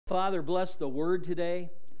Father, bless the word today.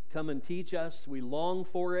 Come and teach us. We long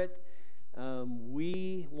for it.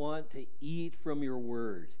 We want to eat from your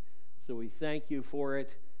word. So we thank you for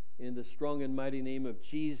it in the strong and mighty name of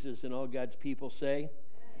Jesus, and all God's people say,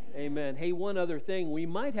 Amen. Hey, one other thing. We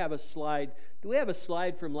might have a slide. Do we have a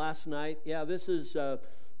slide from last night? Yeah, this is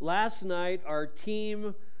last night. Our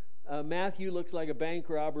team, Matthew looks like a bank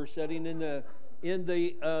robber sitting in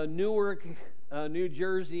the Newark, New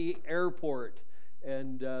Jersey airport.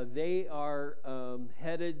 And they are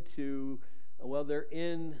headed to, well, they're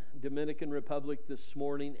in Dominican Republic this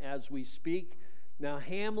morning as we speak. Now,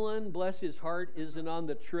 Hamlin, bless his heart, isn't on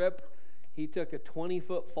the trip. He took a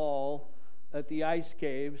 20-foot fall at the ice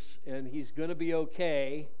caves, and he's going to be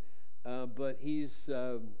okay. But he's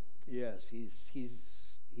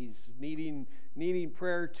needing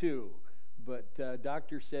prayer too. But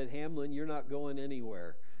doctor said, Hamlin, you're not going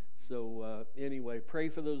anywhere. So anyway, pray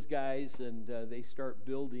for those guys, and they start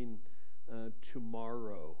building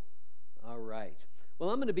tomorrow. All right. Well,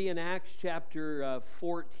 I'm going to be in Acts chapter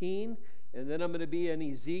 14, and then I'm going to be in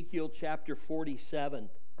Ezekiel chapter 47.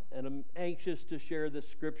 And I'm anxious to share the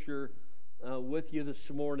scripture with you this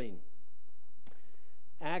morning.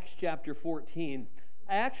 Acts chapter 14.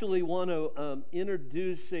 I actually want to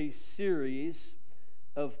introduce a series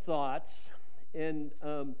of thoughts, and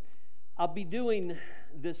I'll be doing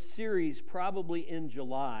this series probably in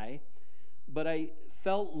July, but I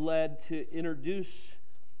felt led to introduce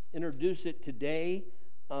it today.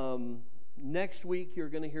 Next week, you're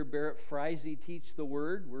going to hear Barrett Friese teach the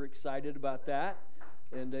Word. We're excited about that.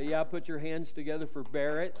 And yeah, put your hands together for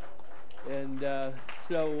Barrett. And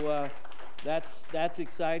so that's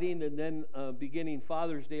exciting. And then beginning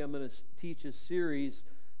Father's Day, I'm going to teach a series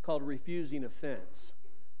called Refusing Offense.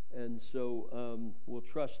 And so we'll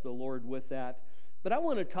trust the Lord with that. But I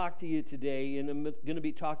want to talk to you today, and I'm going to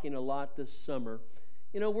be talking a lot this summer.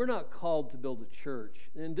 You know, we're not called to build a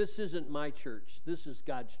church, and this isn't my church. This is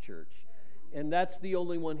God's church, and that's the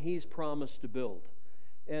only one He's promised to build.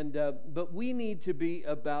 And but we need to be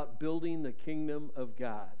about building the kingdom of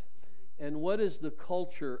God. And what is the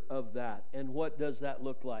culture of that, and what does that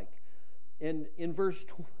look like? And in verse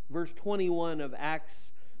 21 of Acts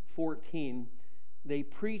 14, they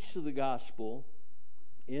preached the gospel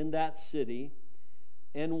in that city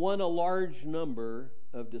and won a large number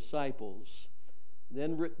of disciples.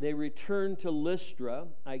 Then they returned to Lystra,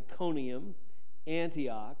 Iconium,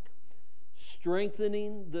 Antioch,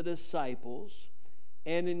 strengthening the disciples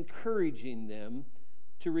and encouraging them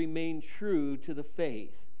to remain true to the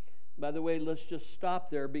faith. By the way, let's just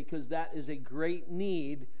stop there, because that is a great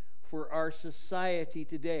need for our society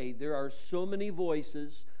today. There are so many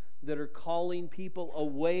voices that are calling people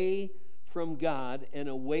away from God and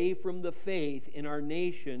away from the faith in our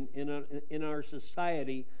nation, in our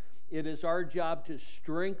society. It is our job to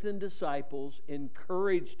strengthen disciples,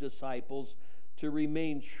 encourage disciples to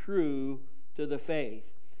remain true to the faith.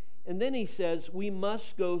 And then he says we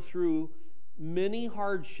must go through many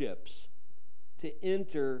hardships to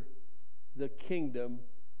enter the kingdom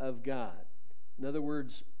of God. In other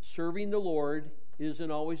words, serving the Lord isn't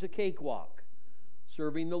always a cakewalk.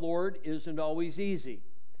 Serving the Lord isn't always easy.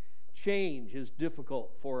 Change is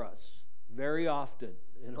difficult for us very often.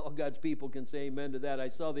 And all God's people can say amen to that. I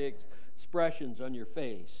saw the expressions on your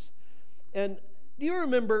face. And do you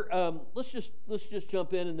remember, let's just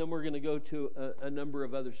jump in, and then we're going to go to a number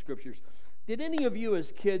of other scriptures. Did any of you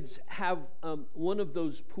as kids have one of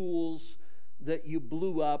those pools that you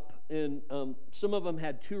blew up? And some of them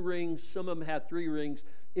had 2 rings, some of them had 3 rings.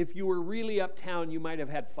 If you were really uptown, you might have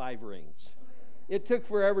had 5 rings. It took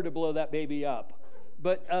forever to blow that baby up.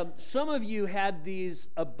 But some of you had these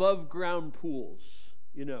above ground pools.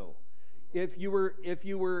 You know, if you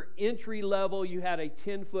were entry level, you had a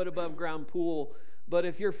 10-foot above ground pool. But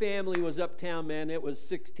if your family was uptown, man, it was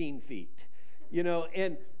 16 feet. You know,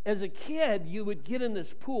 and as a kid, you would get in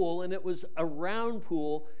this pool, and it was a round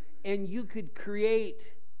pool, and you could create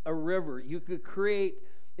a river. You could create,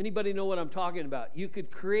 anybody know what I'm talking about? You could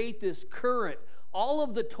create this current. All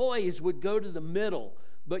of the toys would go to the middle,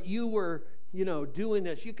 but you were, you know, doing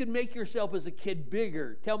this. You could make yourself as a kid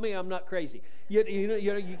bigger. Tell me I'm not crazy. You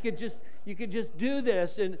could just do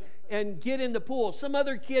this and get in the pool. Some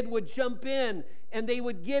other kid would jump in, and they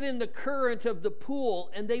would get in the current of the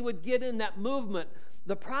pool, and they would get in that movement.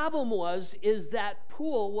 The problem is that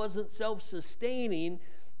pool wasn't self-sustaining.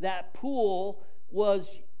 That pool was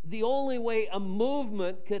the only way a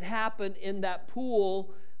movement could happen in that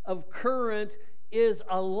pool of current is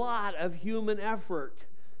a lot of human effort.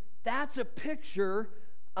 That's a picture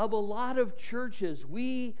of a lot of churches.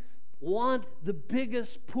 We want the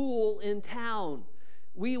biggest pool in town.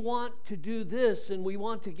 we want to do this and we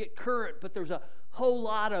want to get current, but there's a whole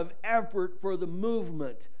lot of effort for the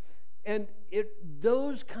movement. And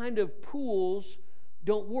those kind of pools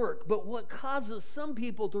don't work. But what causes some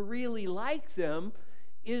people to really like them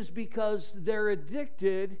is because they're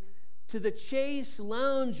addicted to the chase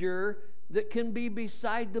lounger that can be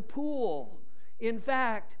beside the pool. In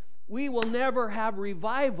fact, we will never have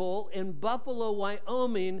revival in Buffalo,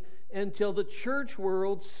 Wyoming until the church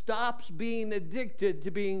world stops being addicted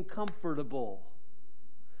to being comfortable.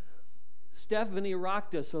 Stephanie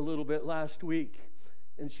rocked us a little bit last week,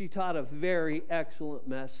 and she taught a very excellent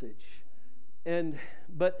message.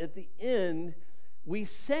 But at the end, we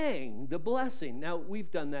sang the blessing. Now,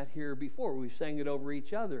 we've done that here before. We sang it over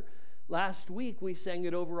each other. Last week, we sang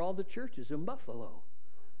it over all the churches in Buffalo.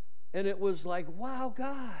 And it was like, wow,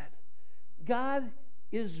 God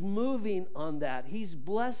is moving on that. He's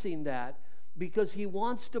blessing that because He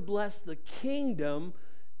wants to bless the kingdom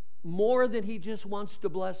more than He just wants to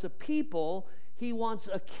bless a people. He wants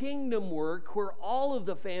a kingdom work where all of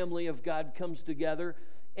the family of God comes together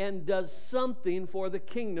and does something for the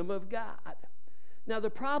kingdom of God. Now, the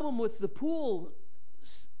problem with the pool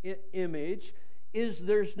image is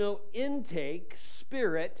there's no intake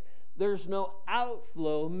spirit, there's no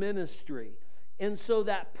outflow ministry. And so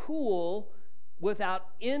that pool without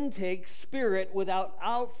intake spirit, without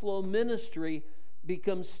outflow ministry,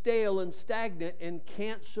 becomes stale and stagnant and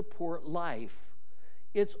can't support life.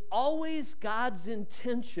 It's always God's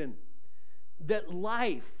intention that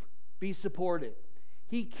life be supported.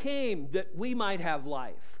 He came that we might have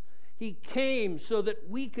life. He came so that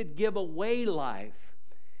we could give away life.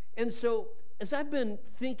 And so, as I've been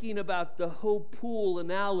thinking about the whole pool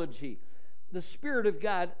analogy, the Spirit of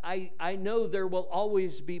God, I know there will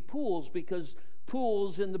always be pools because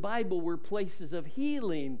pools in the Bible were places of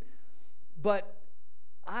healing. But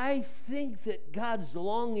I think that God's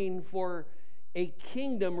longing for a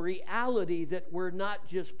kingdom reality that we're not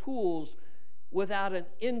just pools without an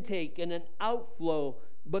intake and an outflow,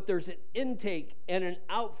 but there's an intake and an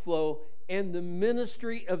outflow, and the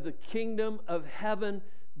ministry of the kingdom of heaven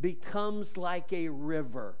becomes like a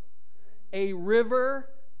river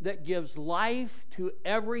that gives life to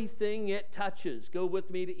everything it touches. Go with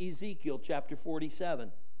me to Ezekiel chapter 47.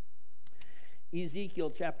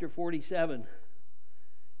 Ezekiel chapter 47.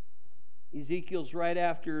 Ezekiel's right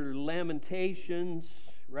after Lamentations,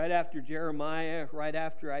 right after Jeremiah, right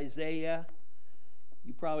after Isaiah.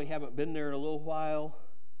 You probably haven't been there in a little while.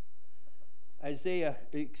 Ezekiel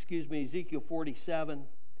 47.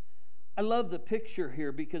 I love the picture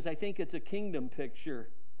here because I think it's a kingdom picture.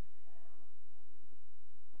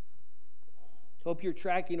 Hope you're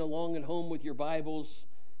tracking along at home with your Bibles.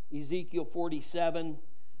 Ezekiel 47.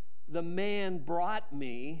 The man brought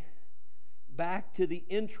me back to the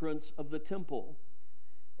entrance of the temple,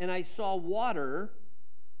 and I saw water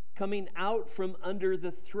coming out from under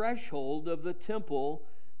the threshold of the temple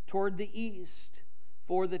toward the east,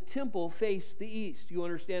 for the temple faced the east. You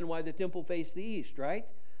understand why the temple faced the east, right?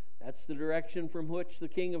 That's the direction from which the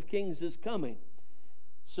King of Kings is coming.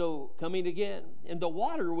 So, coming again. And the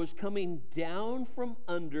water was coming down from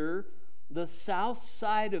under the south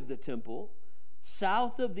side of the temple,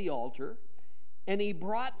 south of the altar, and he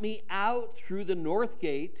brought me out through the north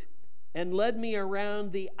gate and led me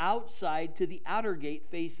around the outside to the outer gate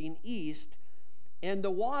facing east, and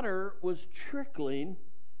the water was trickling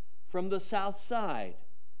from the south side.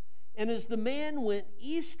 And as the man went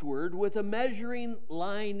eastward with a measuring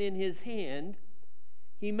line in his hand,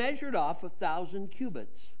 he measured off 1,000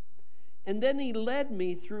 cubits. And then he led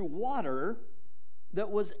me through water that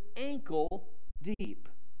was ankle deep.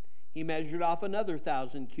 He measured off another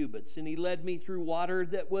 1,000 cubits, and he led me through water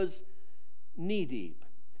that was knee deep.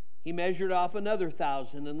 He measured off another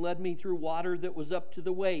 1,000 and led me through water that was up to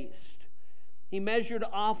the waist. He measured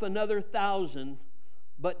off another 1,000,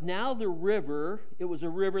 but now the river, it was a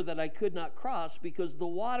river that I could not cross because the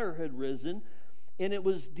water had risen, and it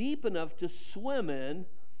was deep enough to swim in,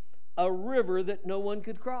 a river that no one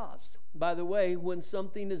could cross. By the way, when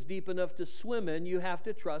something is deep enough to swim in, you have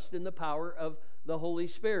to trust in the power of the Holy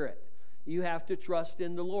Spirit. You have to trust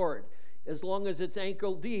in the Lord. As long as it's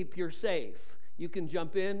ankle deep, you're safe. You can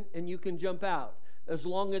jump in and you can jump out. As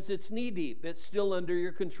long as it's knee deep, it's still under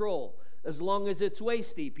your control. As long as it's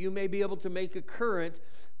waist deep, you may be able to make a current,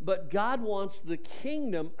 but God wants the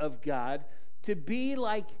kingdom of God to be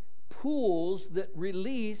like pools that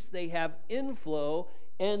release. They have inflow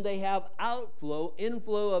and they have outflow,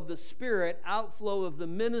 inflow of the Spirit, outflow of the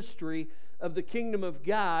ministry of the kingdom of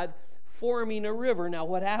God, forming a river. Now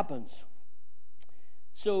what happens?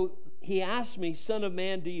 So he asked me, Son of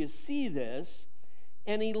man, do you see this?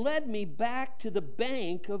 and he led me back to the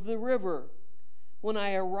bank of the river. When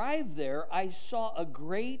I arrived there, I saw a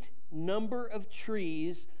great number of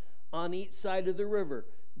trees on each side of the river.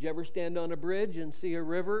 Did you ever stand on a bridge and see a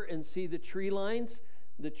river and see the tree lines?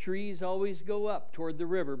 The trees always go up toward the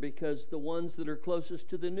river because the ones that are closest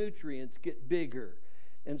to the nutrients get bigger.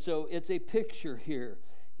 And so it's a picture here.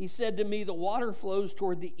 He said to me, the water flows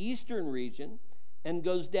toward the eastern region and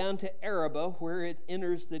goes down to Arabah, where it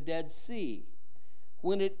enters the Dead Sea.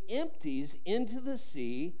 When it empties into the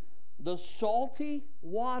sea, the salty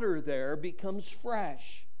water there becomes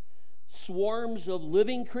fresh. Swarms of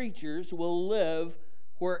living creatures will live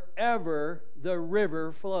wherever the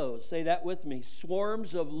river flows. Say that with me.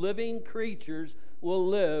 Swarms of living creatures will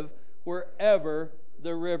live wherever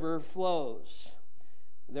the river flows.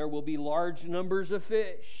 There will be large numbers of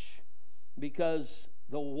fish because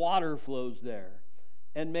the water flows there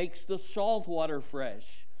and makes the salt water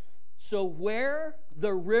fresh. So where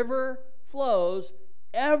the river flows,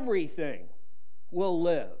 everything will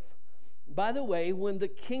live. By the way, when the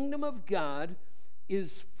kingdom of God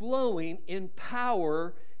is flowing in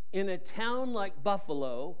power in a town like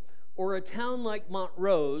Buffalo, or a town like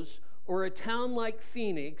Montrose, or a town like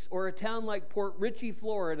Phoenix, or a town like Port Richey,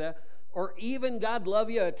 Florida, or even, God love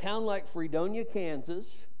you, a town like Fredonia, Kansas,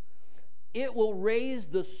 it will raise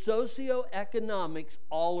the socioeconomics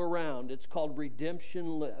all around. It's called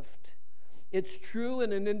redemption lift. It's true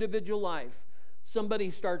in an individual life.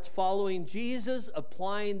 Somebody starts following Jesus,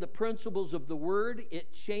 applying the principles of the Word,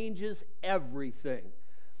 it changes everything.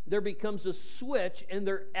 There becomes a switch in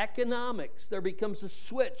their economics. There becomes a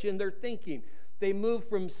switch in their thinking. They move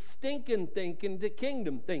from stinking thinking to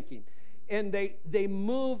kingdom thinking. And they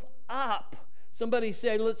move up. Somebody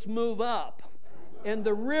say, let's move up. And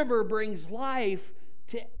the river brings life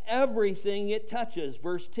to everything it touches.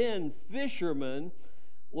 Verse 10, fishermen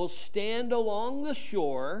will stand along the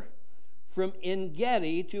shore from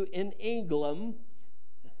En-Gedi to En-Eglaim.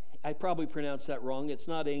 I probably pronounced that wrong. It's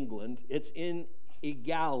not England. It's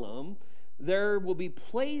En-Eglaim. There will be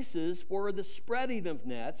places for the spreading of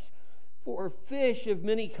nets for fish of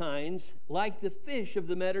many kinds, like the fish of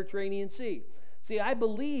the Mediterranean Sea. See, I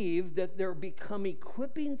believe that there become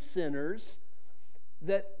equipping centers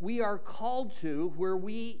that we are called to, where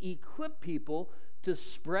we equip people to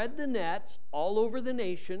spread the nets all over the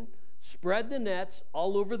nation, spread the nets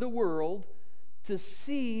all over the world, to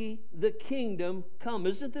see the kingdom come.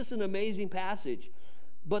 Isn't this an amazing passage?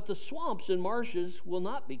 But the swamps and marshes will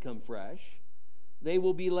not become fresh. They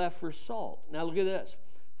will be left for salt. Now look at this.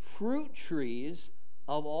 Fruit trees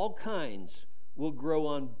of all kinds will grow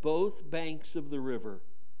on both banks of the river.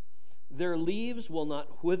 Their leaves will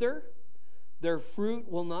not wither. Their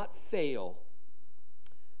fruit will not fail.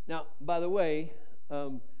 Now, by the way,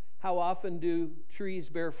 how often do trees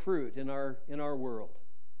bear fruit in our world?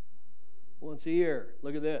 Once a year.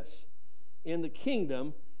 Look at this. In the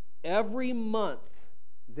kingdom, every month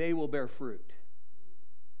they will bear fruit.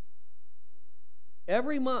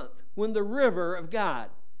 Every month, when the river of God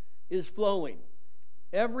is flowing,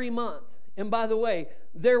 every month. And by the way,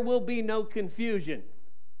 there will be no confusion.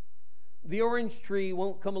 The orange tree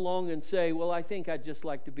won't come along and say, well, I think I'd just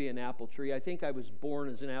like to be an apple tree. I think I was born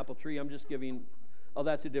as an apple tree. I'm just giving, oh,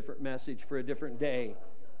 that's a different message for a different day.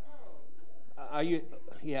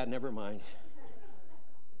 Yeah, never mind.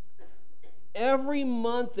 Every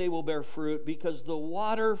month they will bear fruit because the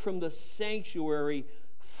water from the sanctuary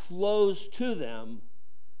flows to them.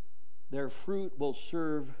 Their fruit will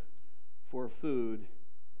serve for food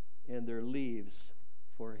and their leaves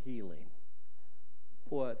for healing.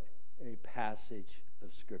 What a passage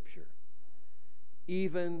of Scripture.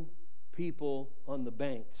 Even people on the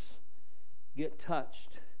banks get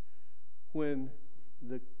touched when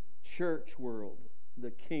the church world,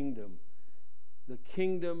 the kingdom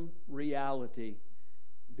reality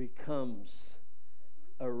becomes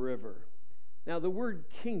a river. Now, the word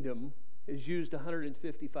kingdom is used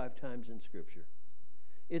 155 times in Scripture.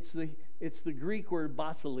 It's the Greek word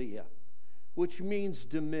basileia, which means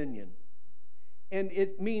dominion. And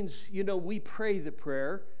it means, we pray the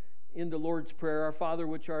prayer in the Lord's Prayer, Our Father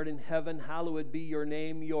which art in heaven, hallowed be your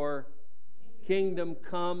name, your kingdom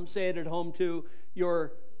come. Say it at home too.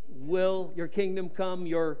 Your kingdom come,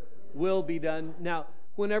 your will be done. Now,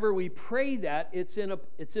 whenever we pray that, it's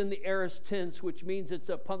in the aorist tense, which means it's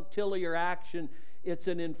a punctiliar action. It's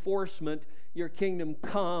an enforcement. Your kingdom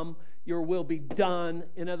come, your will be done.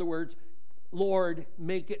 In other words, Lord,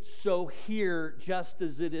 make it so here just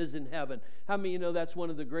as it is in heaven. How many of you know that's one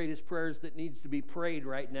of the greatest prayers that needs to be prayed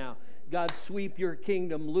right now? God, sweep your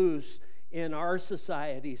kingdom loose in our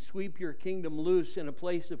society. Sweep your kingdom loose in a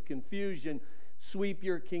place of confusion. Sweep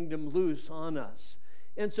your kingdom loose on us.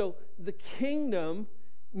 And so the kingdom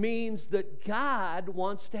means that God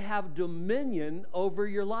wants to have dominion over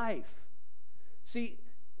your life. See,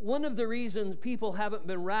 one of the reasons people haven't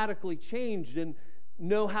been radically changed and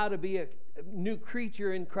know how to be a new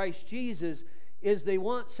creature in Christ Jesus is they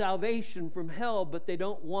want salvation from hell, but they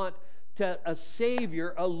don't want a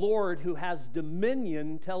Savior, a Lord who has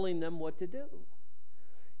dominion telling them what to do.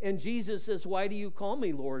 And Jesus says, why do you call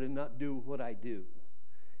me Lord and not do what I do?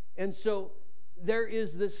 And so there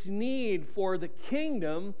is this need for the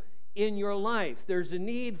kingdom in your life. There's a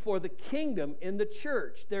need for the kingdom in the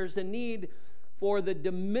church. There's a need for the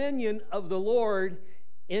dominion of the Lord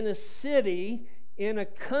in a city, in a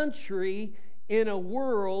country, in a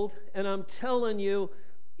world. And I'm telling you,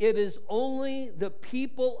 it is only the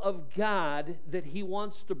people of God that He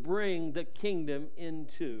wants to bring the kingdom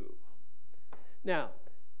into. Now,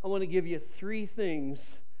 I want to give you 3 things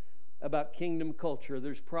about kingdom culture.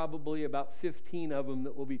 There's probably about 15 of them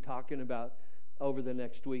that we'll be talking about over the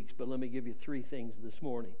next weeks, but let me give you 3 things this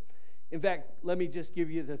morning. In fact, let me just give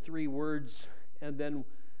you the 3 words, and then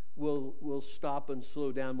we'll stop and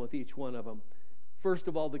slow down with each one of them. First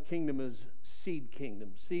of all, the kingdom is seed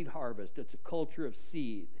kingdom, seed harvest. It's a culture of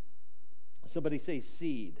seed. Somebody say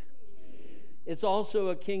seed. It's also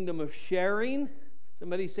a kingdom of sharing.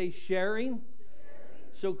 Somebody say sharing.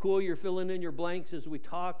 So cool, you're filling in your blanks as we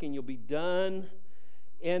talk and you'll be done.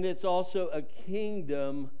 And it's also a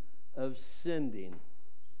kingdom of sending.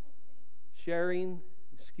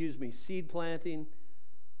 Seed planting,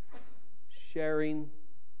 sharing,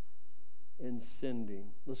 and sending.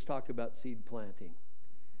 Let's talk about seed planting.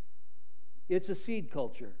 It's a seed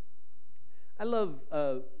culture. I love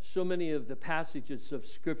so many of the passages of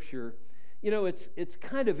Scripture. You know, it's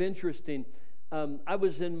kind of interesting. I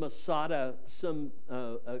was in Masada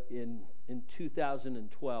in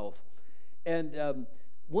 2012, and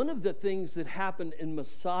one of the things that happened in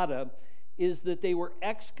Masada is that they were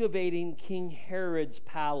excavating King Herod's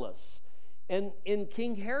palace, and in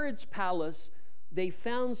King Herod's palace they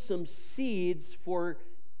found some seeds for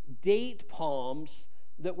date palms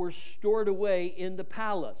that were stored away in the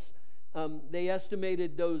palace. They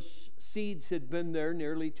estimated those seeds had been there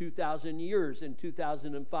nearly 2,000 years. In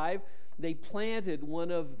 2005, they planted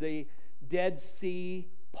one of the Dead Sea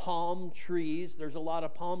palm trees. There's a lot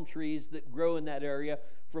of palm trees that grow in that area.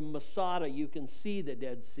 From Masada, you can see the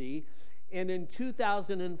Dead Sea. And in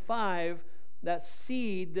 2005, that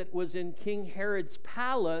seed that was in King Herod's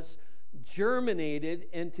palace germinated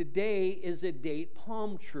and today is a date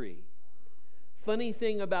palm tree. Funny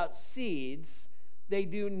thing about seeds, they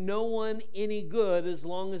do no one any good as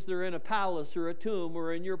long as they're in a palace or a tomb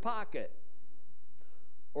or in your pocket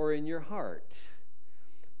or in your heart.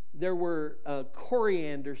 There were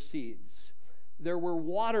coriander seeds. There were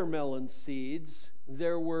watermelon seeds.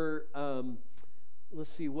 There were,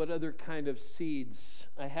 let's see, what other kind of seeds?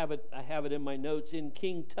 I have it in my notes. In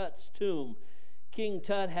King Tut's tomb, King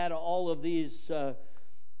Tut had all of these,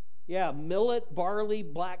 millet, barley,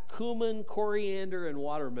 black cumin, coriander, and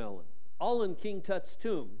watermelon. All in King Tut's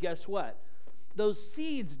tomb. Guess what? Those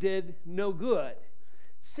seeds did no good.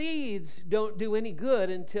 Seeds don't do any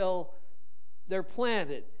good until they're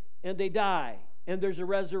planted and they die and there's a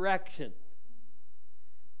resurrection.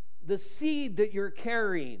 The seed that you're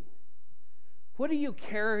carrying, what are you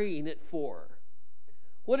carrying it for?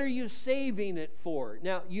 What are you saving it for?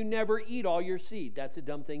 Now, you never eat all your seed. That's a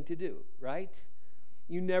dumb thing to do, right?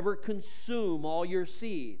 You never consume all your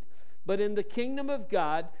seed. But in the kingdom of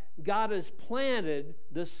God, God has planted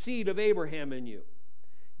the seed of Abraham in you.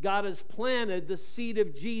 God has planted the seed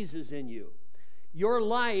of Jesus in you. Your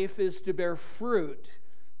life is to bear fruit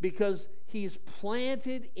because He's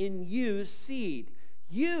planted in you seed.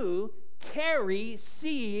 You carry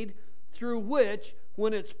seed through which,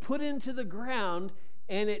 when it's put into the ground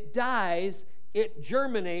and it dies, it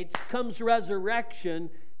germinates, comes resurrection,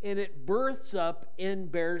 and it births up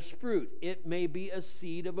and bears fruit. It may be a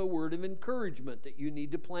seed of a word of encouragement that you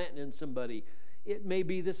need to plant in somebody. It may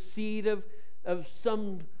be the seed of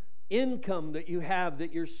some income that you have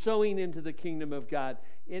that you're sowing into the kingdom of God.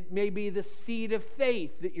 It may be the seed of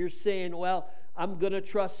faith that you're saying, well, I'm going to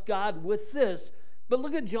trust God with this. But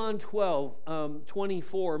look at John 12,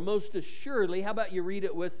 24. Most assuredly, how about you read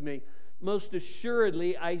it with me? Most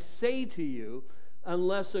assuredly, I say to you,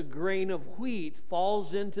 unless a grain of wheat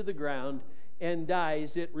falls into the ground and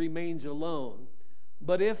dies, it remains alone.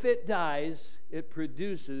 But if it dies, it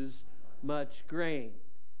produces much grain.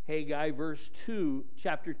 Haggai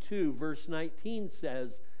chapter 2, verse 19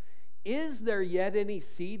 says, is there yet any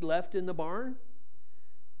seed left in the barn?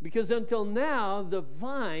 Because until now, the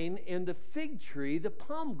vine and the fig tree, the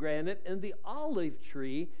pomegranate and the olive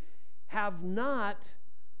tree have not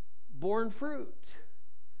borne fruit.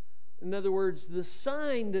 In other words, the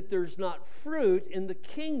sign that there's not fruit in the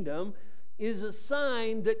kingdom is a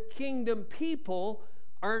sign that kingdom people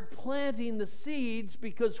aren't planting the seeds,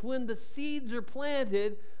 because when the seeds are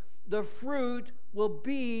planted, the fruit will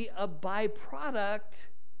be a byproduct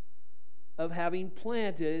of having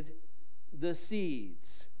planted the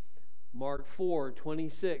seeds. Mark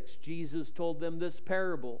 4:26, Jesus told them this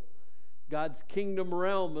parable. God's kingdom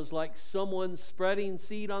realm is like someone spreading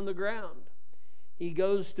seed on the ground. He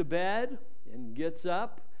goes to bed and gets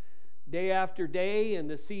up day after day, and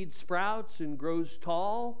the seed sprouts and grows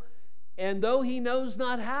tall. And though he knows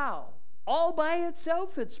not how, all by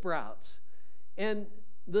itself it sprouts. And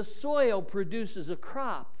the soil produces a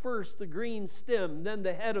crop, first the green stem, then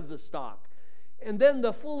the head of the stalk, and then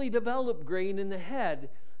the fully developed grain in the head.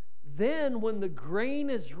 Then when the grain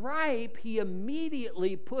is ripe, he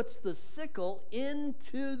immediately puts the sickle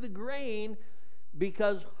into the grain,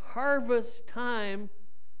 because harvest time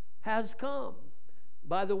has come.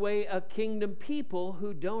 By the way, a kingdom people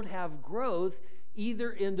who don't have growth,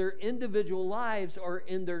 either in their individual lives or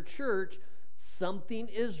in their church, something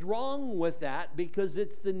is wrong with that, because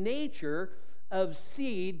it's the nature of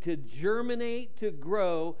seed to germinate, to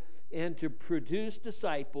grow, and to produce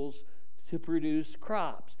disciples, to produce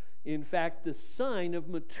crops. In fact, the sign of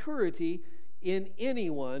maturity in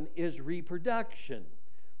anyone is reproduction.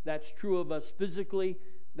 That's true of us physically.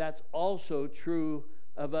 That's also true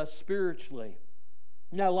of us spiritually.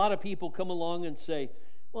 Now, a lot of people come along and say,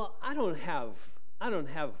 well, I don't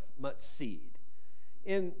have much seed.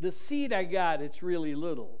 And the seed I got, it's really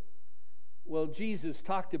little. Well, Jesus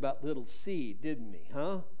talked about little seed, didn't he?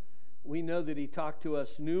 We know that he talked to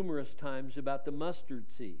us numerous times about the mustard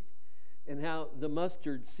seed, and how the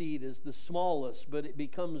mustard seed is the smallest, but it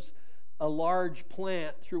becomes a large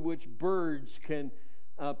plant through which birds can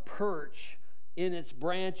perch in its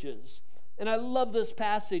branches. And I love this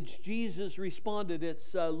passage. Jesus responded.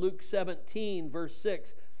 It's Luke 17, verse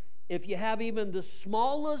 6. If you have even the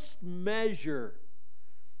smallest measure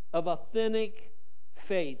of authentic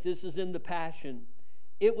faith, this is in the Passion,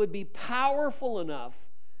 it would be powerful enough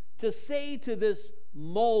to say to this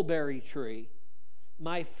mulberry tree,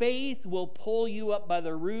 my faith will pull you up by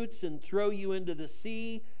the roots and throw you into the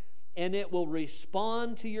sea, and it will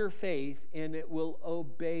respond to your faith, and it will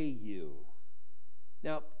obey you.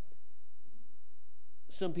 Now,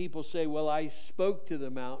 some people say, well, I spoke to the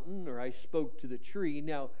mountain, or I spoke to the tree.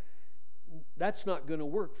 Now, that's not going to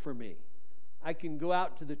work for me. I can go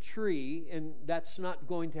out to the tree, and that's not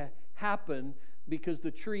going to happen, because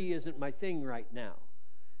the tree isn't my thing right now.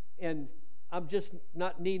 And I'm just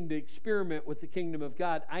not needing to experiment with the kingdom of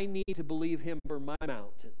God. I need to believe him for my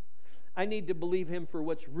mountain. I need to believe him for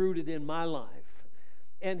what's rooted in my life.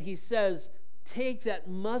 And he says, take that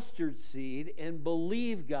mustard seed and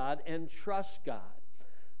believe God and trust God.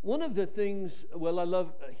 One of the things, well, I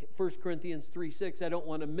love 1 Corinthians 3:6. I don't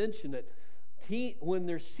want to mention it. When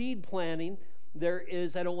there's seed planting, there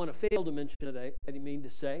is, I don't want to fail to mention it, I mean to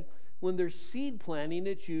say, when there's seed planting,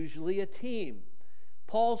 it's usually a team.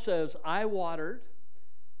 Paul says, I watered,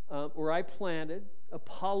 or I planted,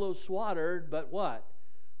 Apollos watered, but what?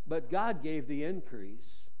 But God gave the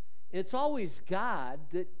increase. It's always God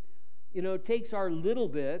that, takes our little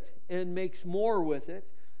bit and makes more with it,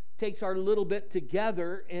 takes our little bit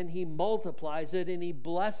together, and he multiplies it, and he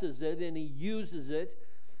blesses it, and he uses it.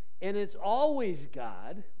 And it's always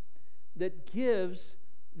God that gives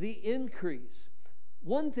the increase.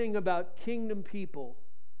 One thing about kingdom people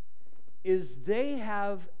is they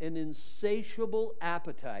have an insatiable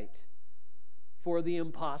appetite for the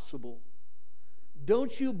impossible.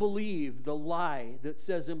 Don't you believe the lie that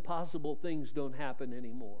says impossible things don't happen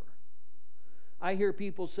anymore? I hear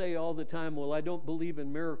people say all the time, well, I don't believe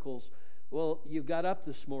in miracles. Well, you got up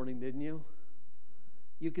this morning, didn't you?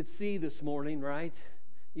 You could see this morning, right?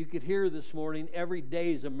 You could hear this morning. Every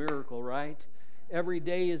day is a miracle, right? Every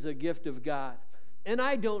day is a gift of God. And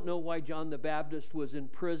I don't know why John the Baptist was in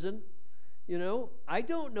prison. I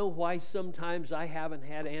don't know why sometimes I haven't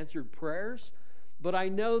had answered prayers, but I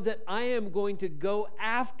know that I am going to go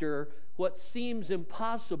after what seems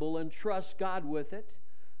impossible and trust God with it.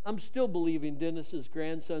 I'm still believing Dennis's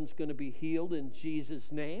grandson's going to be healed in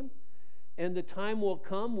Jesus' name. And the time will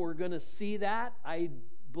come, we're going to see that. I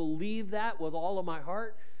believe that with all of my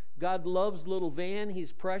heart. God loves little Van.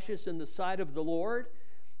 He's precious in the sight of the Lord.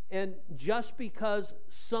 And just because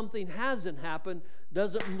something hasn't happened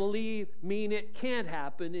doesn't mean it can't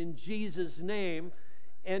happen in Jesus' name.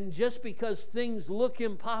 And just because things look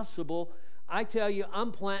impossible, I tell you,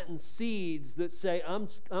 I'm planting seeds that say, I'm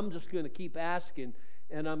just going to keep asking,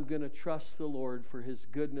 and I'm going to trust the Lord for his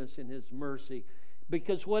goodness and his mercy.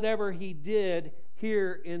 Because whatever He did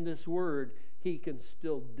here in this word, He can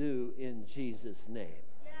still do in Jesus' name.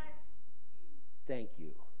 Yes. Thank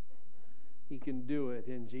you. He can do it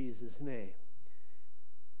in Jesus' name.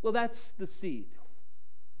 Well, that's the seed.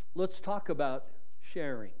 Let's talk about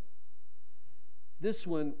sharing. This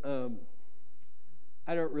one,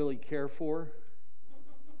 I don't really care for.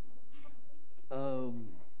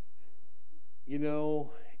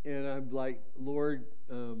 And I'm like, Lord,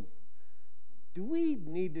 do we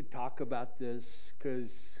need to talk about this?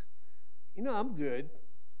 Because, I'm good.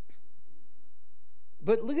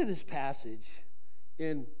 But look at this passage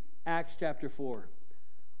in Acts chapter 4.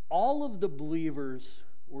 All of the believers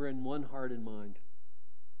were in one heart and mind.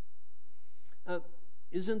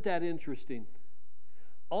 Isn't that interesting?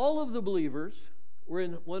 All of the believers were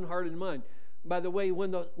in one heart and mind. By the way,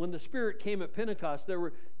 when the Spirit came at Pentecost,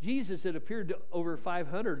 Jesus had appeared to over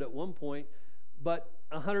 500 at one point, but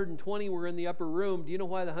 120 were in the upper room. Do you know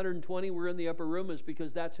why the 120 were in the upper room? Is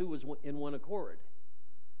because that's who was in one accord.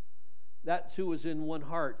 That's who was in one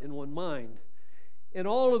heart and one mind. And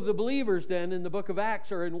all of the believers then in the book of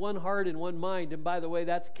Acts are in one heart and one mind. And by the way,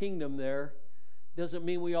 that's kingdom there. Doesn't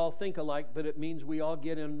mean we all think alike, but it means we all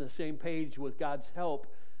get on the same page with God's help.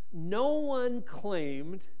 No one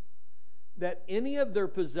claimed that any of their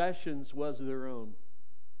possessions was their own,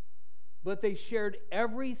 but they shared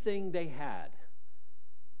everything they had.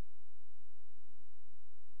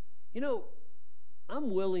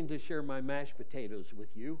 I'm willing to share my mashed potatoes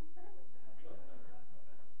with you.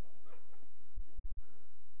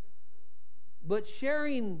 But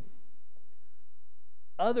sharing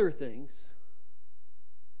other things,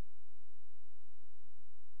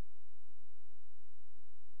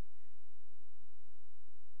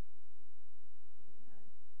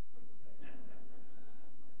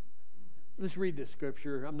 let's read the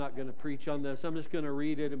scripture. I'm not going to preach on this. I'm just going to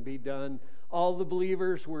read it and be done. All the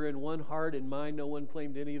believers were in one heart and mind. No one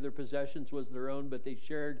claimed any of their possessions was their own, but they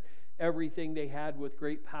shared everything they had with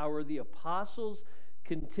great power. The apostles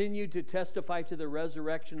continued to testify to the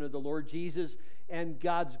resurrection of the Lord Jesus, and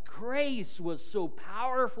God's grace was so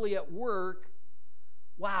powerfully at work,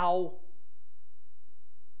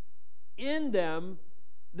 in them,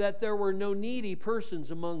 that there were no needy persons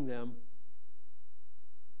among them.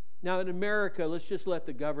 Now in America, let's just let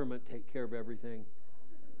the government take care of everything.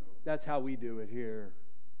 That's how we do it here.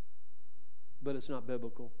 But it's not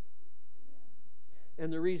biblical.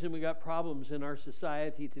 And the reason we got problems in our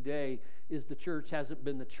society today is the church hasn't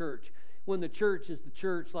been the church. When the church is the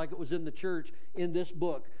church, like it was in the church in this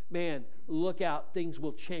book, man, look out, things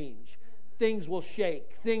will change. Things will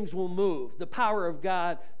shake. Things will move. The power of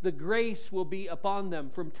God, the grace will be upon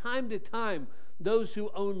them. From time to time, those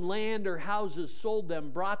who owned land or houses sold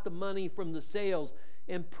them, brought the money from the sales,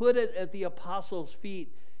 and put it at the apostles'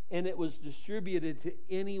 feet, and it was distributed to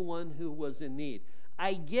anyone who was in need.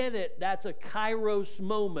 I get it. That's a kairos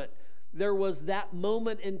moment. There was that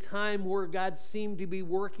moment in time where God seemed to be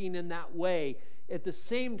working in that way. At the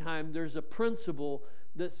same time, there's a principle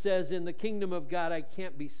that says in the kingdom of God, I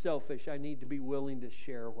can't be selfish. I need to be willing to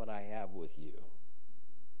share what I have with you.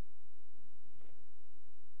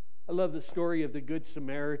 I love the story of the Good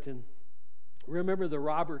Samaritan. Remember, the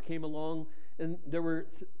robber came along, and there were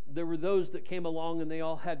those that came along, and they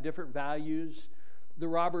all had different values. The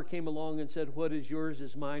robber came along and said, what is yours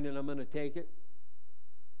is mine, and I'm going to take it.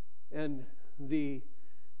 And the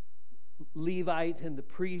Levite and the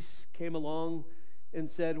priest came along and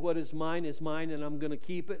said, what is mine, and I'm going to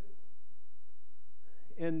keep it.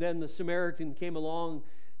 And then the Samaritan came along,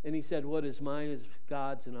 and he said, what is mine is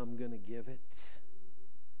God's, and I'm going to give it.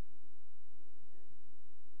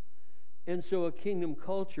 And so a kingdom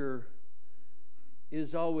culture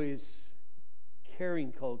is always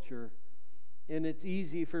caring culture. And it's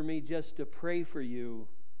easy for me just to pray for you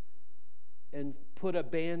and put a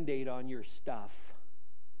Band-Aid on your stuff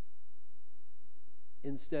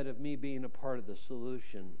instead of me being a part of the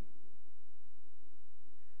solution.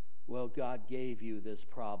 Well, God gave you this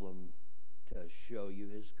problem to show you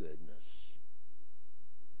His goodness.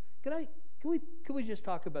 Can we just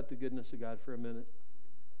talk about the goodness of God for a minute?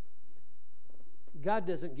 God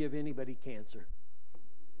doesn't give anybody cancer.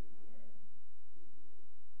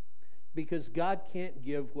 Because God can't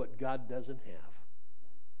give what God doesn't have.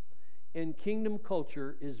 And kingdom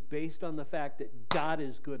culture is based on the fact that God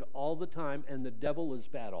is good all the time and the devil is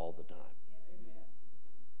bad all the time.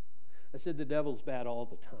 I said the devil's bad all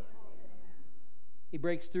the time. He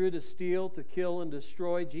breaks through to steal, to kill, and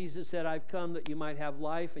destroy. Jesus said, I've come that you might have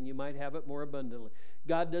life and you might have it more abundantly.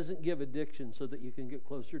 God doesn't give addiction so that you can get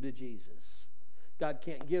closer to Jesus. God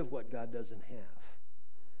can't give what God doesn't have.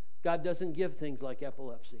 God doesn't give things like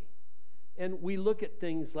epilepsy. And we look at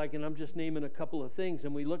things like, and I'm just naming a couple of things,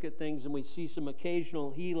 and we look at things and we see some occasional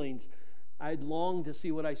healings. I'd long to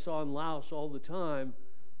see what I saw in Laos all the time,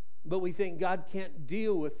 but we think God can't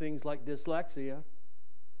deal with things like dyslexia.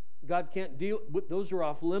 God can't deal with, those are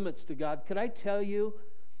off limits to God. Could I tell you,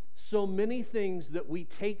 so many things that we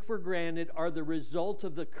take for granted are the result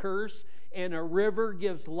of the curse, and a river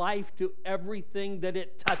gives life to everything that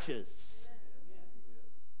it touches.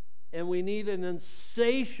 And we need an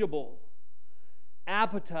insatiable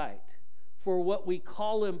appetite for what we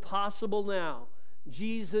call impossible now.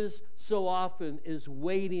 Jesus so often is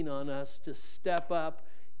waiting on us to step up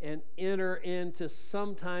and enter into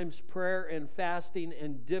sometimes prayer and fasting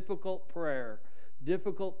and difficult prayer,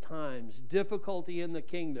 difficult times, difficulty in the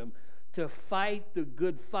kingdom, to fight the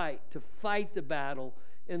good fight, to fight the battle,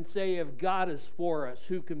 and say, if God is for us,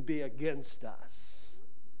 who can be against us?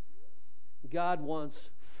 God wants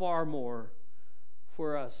far more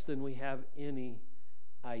for us than we have any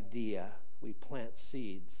idea. We plant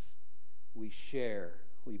seeds, we share,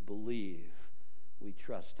 we believe, we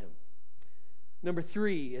trust Him. Number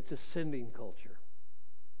 3, it's a sending culture.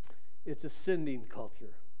 It's a sending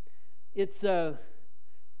culture. It's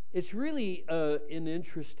really an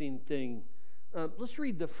interesting thing. Let's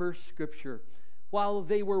read the first scripture. While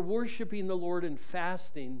they were worshiping the Lord and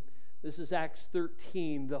fasting, this is Acts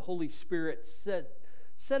 13, the Holy Spirit said,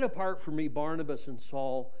 "Set apart for me Barnabas and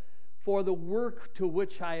Saul for the work to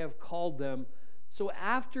which I have called them." So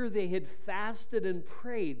after they had fasted and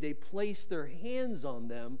prayed, they placed their hands on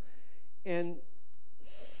them and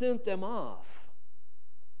sent them off.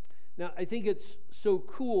 Now, I think it's so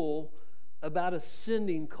cool about a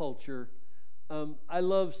sending culture. I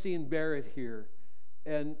love seeing Barrett here.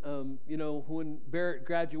 And, when Barrett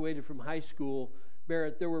graduated from high school,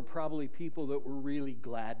 Barrett, there were probably people that were really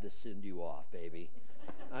glad to send you off, baby.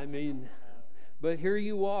 I mean, but here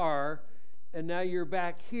you are, and now you're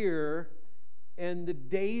back here, and the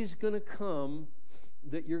day's going to come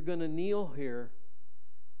that you're going to kneel here,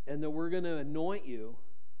 and that we're going to anoint you,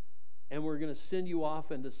 and we're going to send you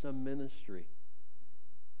off into some ministry.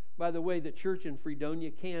 By the way, the church in Fredonia,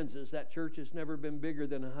 Kansas, that church has never been bigger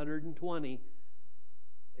than 120.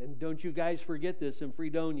 And don't you guys forget this in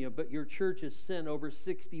Fredonia, but your church has sent over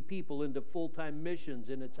 60 people into full-time missions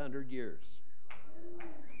in its 100 years.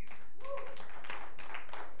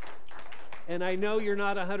 And I know you're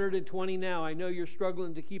not 120 now. I know you're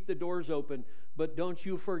struggling to keep the doors open, but don't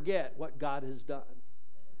you forget what God has done.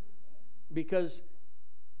 Because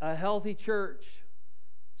a healthy church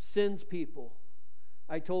sends people.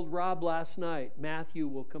 I told Rob last night, Matthew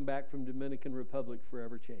will come back from Dominican Republic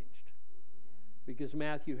forever changed. Because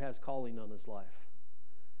Matthew has calling on his life.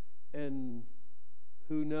 And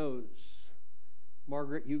who knows?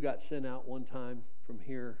 Margaret, you got sent out one time from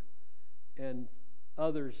here. And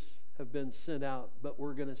others have been sent out. But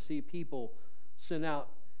we're going to see people sent out.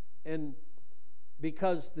 And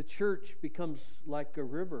because the church becomes like a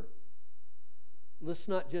river, let's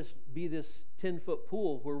not just be this 10-foot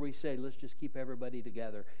pool where we say, let's just keep everybody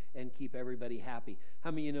together and keep everybody happy. How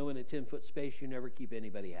many of you know in a 10-foot space you never keep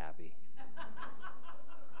anybody happy?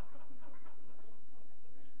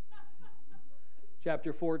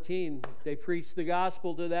 Chapter 14, they preached the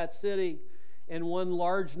gospel to that city and won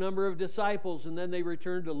large number of disciples, and then they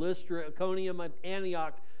returned to Lystra, Iconium, and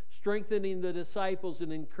Antioch, strengthening the disciples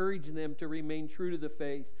and encouraging them to remain true to the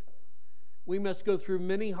faith. We must go through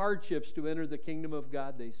many hardships to enter the kingdom of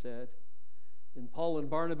God, they said. And Paul and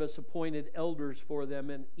Barnabas appointed elders for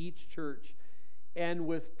them in each church, and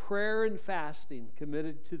with prayer and fasting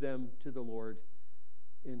committed to them to the Lord,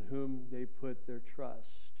 in whom they put their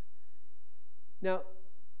trust. Now,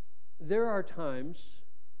 there are times,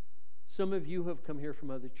 some of you have come here from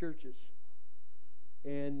other churches,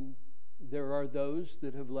 and there are those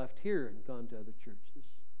that have left here and gone to other churches.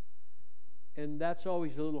 And that's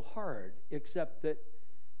always a little hard, except that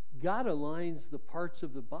God aligns the parts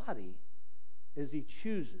of the body as He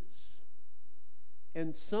chooses.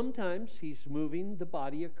 And sometimes He's moving the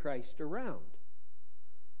body of Christ around.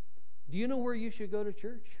 Do you know where you should go to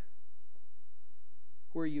church?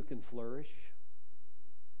 Where you can flourish.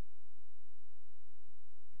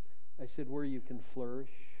 I said, where you can flourish.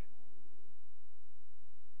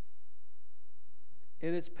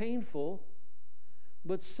 And it's painful,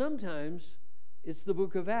 but sometimes it's the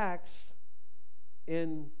book of Acts,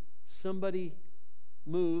 and somebody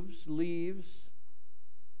moves, leaves,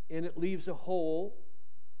 and it leaves a hole,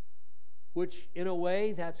 which in a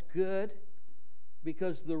way that's good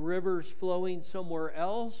because the river's flowing somewhere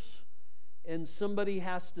else, and somebody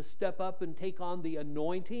has to step up and take on the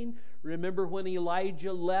anointing. Remember when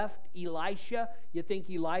Elijah left Elisha? You think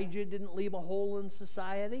Elijah didn't leave a hole in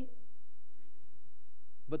society?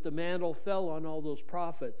 But the mantle fell on all those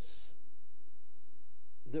prophets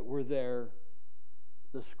that were there,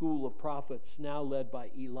 the school of prophets, now led by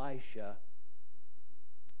Elisha.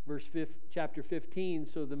 Chapter 15,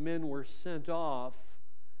 so the men were sent off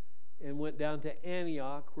and went down to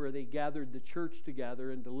Antioch, where they gathered the church together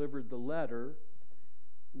and delivered the letter.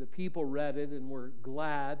 The people read it and were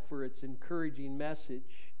glad for its encouraging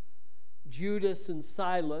message. Judas and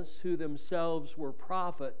Silas, who themselves were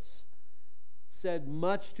prophets, said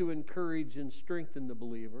much to encourage and strengthen the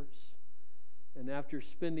believers. And after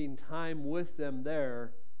spending time with them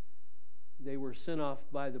there, they were sent off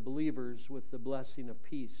by the believers with the blessing of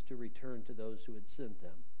peace to return to those who had sent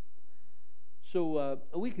them. So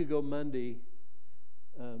a week ago Monday,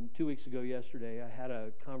 2 weeks ago yesterday, I had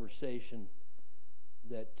a conversation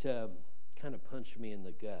that kind of punched me in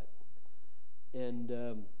the gut.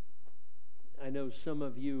 And I know some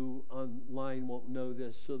of you online won't know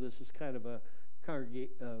this, so this is kind of a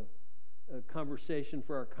conversation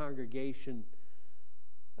for our congregation.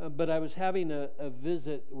 But I was having a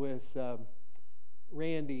visit with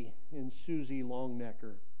Randy and Susie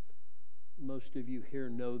Longnecker. Most of you here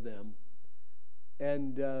know them.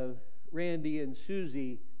 And Randy and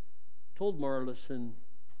Susie told Marlis and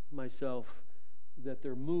myself that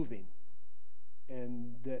they're moving.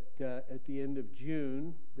 And that at the end of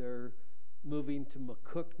June, they're moving to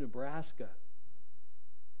McCook, Nebraska.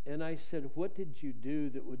 And I said, what did you do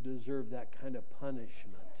that would deserve that kind of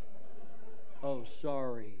punishment? Oh,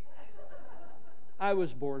 sorry. I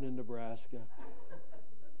was born in Nebraska.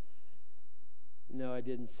 No, I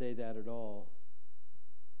didn't say that at all.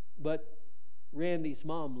 But Randy's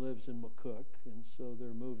mom lives in McCook, and so they're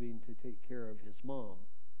moving to take care of his mom,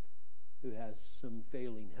 who has some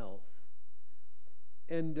failing health.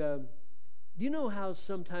 And do you know how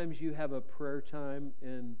sometimes you have a prayer time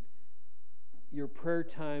and your prayer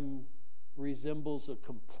time resembles a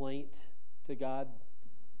complaint to God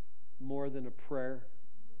more than a prayer?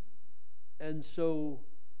 And so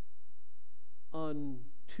on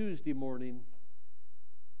Tuesday morning,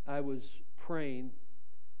 I was praying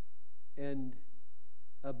and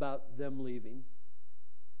about them leaving,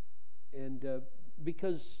 and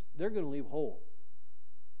because they're going to leave whole.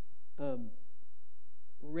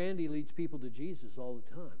 Randy leads people to Jesus all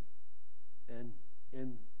the time,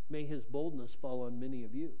 and may his boldness fall on many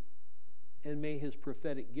of you, and may his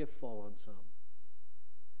prophetic gift fall on some.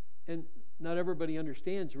 And not everybody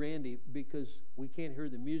understands Randy because we can't hear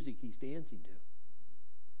the music he's dancing to.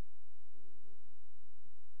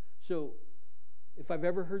 So, if I've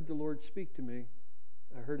ever heard the Lord speak to me,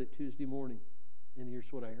 I heard it Tuesday morning, and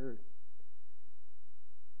here's what I heard.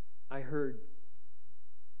 I heard,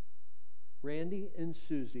 Randy and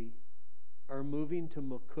Susie are moving to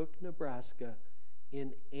McCook, Nebraska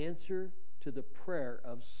in answer to the prayer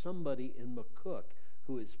of somebody in McCook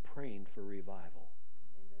who is praying for revival.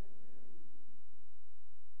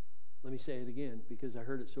 Let me say it again because I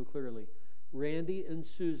heard it so clearly. Randy and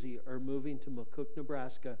Susie are moving to McCook,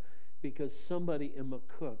 Nebraska because somebody in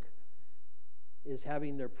McCook is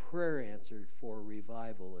having their prayer answered for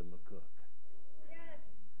revival in McCook. Yes.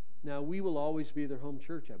 Now, we will always be their home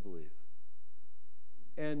church, I believe.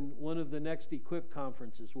 And one of the next Equip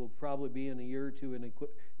conferences will probably be in a year or two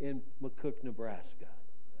in McCook, Nebraska.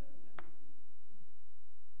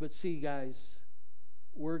 But see, guys,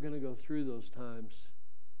 we're going to go through those times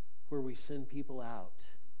where we send people out.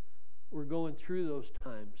 We're going through those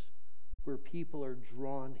times where people are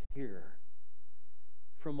drawn here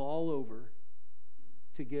from all over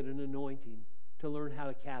to get an anointing, to learn how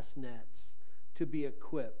to cast nets, to be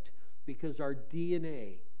equipped, because our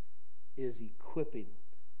DNA is equipping.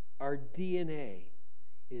 Our DNA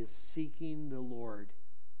is seeking the Lord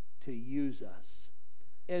to use us.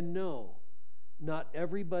 And no, not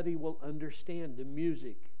everybody will understand the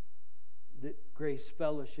music that Grace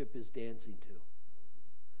Fellowship is dancing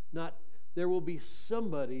to. There will be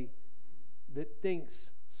somebody that thinks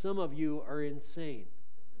some of you are insane.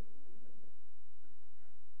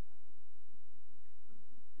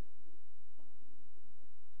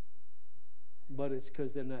 But it's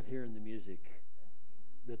because they're not hearing the music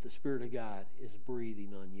that the Spirit of God is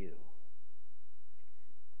breathing on you.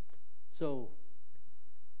 So,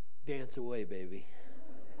 dance away, baby.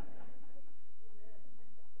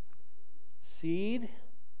 Seed,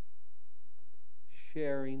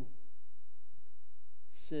 sharing,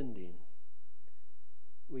 sending.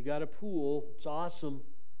 We got a pool. It's awesome.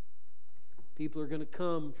 People are going to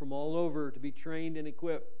come from all over to be trained and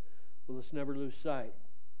equipped. Well, let's never lose sight.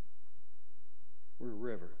 We're a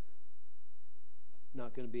river.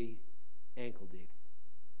 Not going to be ankle deep.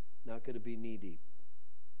 Not going to be knee deep.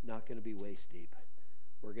 Not going to be waist deep.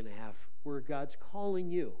 where God's calling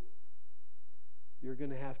you, you're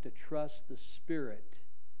going to have to trust the Spirit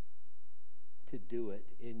to do it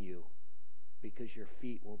in you, because your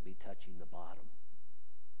feet won't be touching the bottom.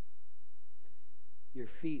 Your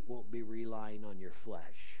feet won't be relying on your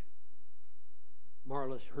flesh.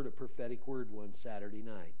 Marla's heard a prophetic word one Saturday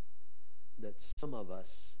night that some of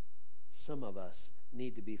us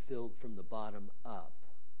need to be filled from the bottom up,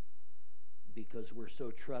 because we're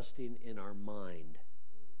so trusting in our mind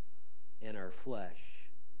and our flesh,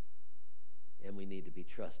 and we need to be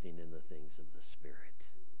trusting in the things of the Spirit.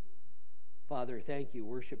 Father, thank you.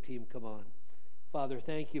 Worship team, come on. Father,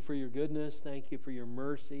 thank you for your goodness. Thank you for your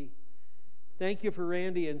mercy. Thank you for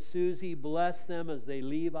Randy and Susie. Bless them as they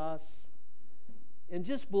leave us. And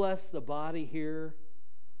just bless the body here.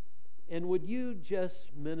 And would you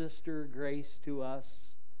just minister grace to us?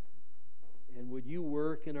 And would you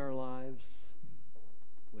work in our lives?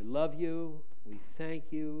 We love you. We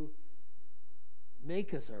thank you.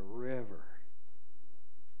 Make us a river.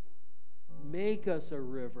 Make us a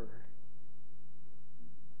river.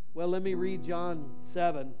 Well, let me read John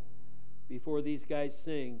 7 before these guys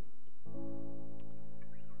sing,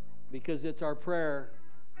 because it's our prayer.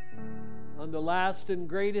 On the last and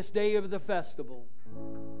greatest day of the festival,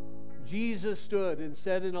 Jesus stood and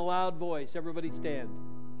said in a loud voice, everybody stand,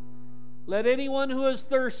 "Let anyone who is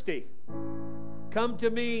thirsty come to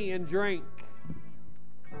me and drink.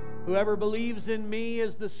 Whoever believes in me,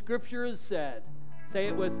 as the Scripture has said," say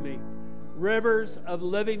it with me, "rivers of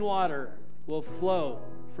living water will flow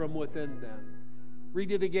from within them."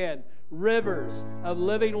 Read it again. Rivers of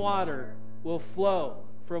living water will flow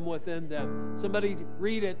from within them. Somebody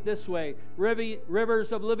read it this way.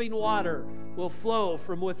 Rivers of living water will flow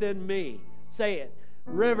from within me. Say it.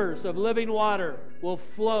 Rivers of living water will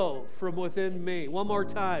flow from within me. One more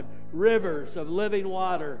time. Rivers of living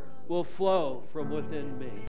water will flow from within me.